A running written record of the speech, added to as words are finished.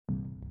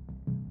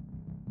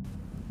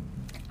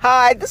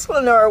Hi, this is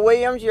Lenora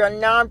Williams, your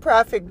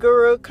nonprofit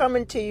guru,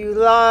 coming to you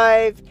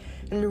live.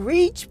 And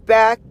reach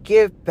back,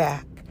 give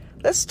back.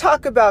 Let's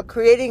talk about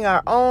creating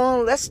our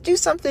own. Let's do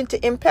something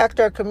to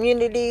impact our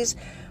communities.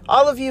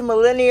 All of you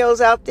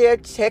millennials out there,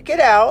 check it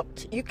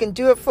out. You can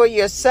do it for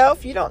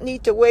yourself. You don't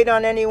need to wait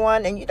on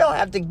anyone, and you don't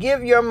have to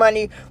give your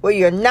money where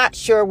you're not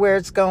sure where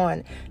it's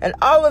going. And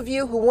all of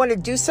you who want to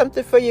do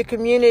something for your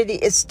community,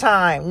 it's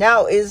time.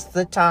 Now is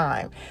the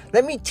time.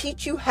 Let me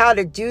teach you how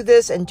to do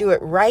this and do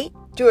it right.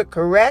 Do it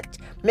correct,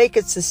 make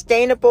it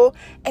sustainable,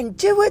 and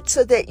do it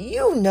so that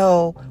you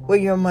know where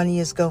your money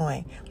is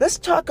going. Let's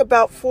talk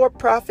about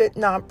for-profit,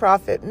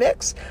 nonprofit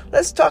mix.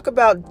 Let's talk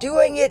about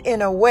doing it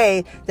in a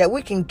way that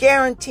we can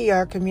guarantee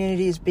our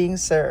community is being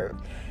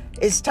served.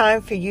 It's time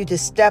for you to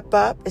step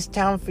up. It's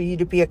time for you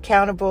to be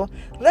accountable.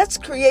 Let's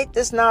create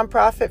this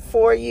nonprofit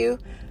for you.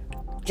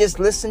 Just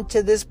listen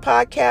to this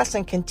podcast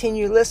and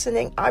continue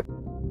listening.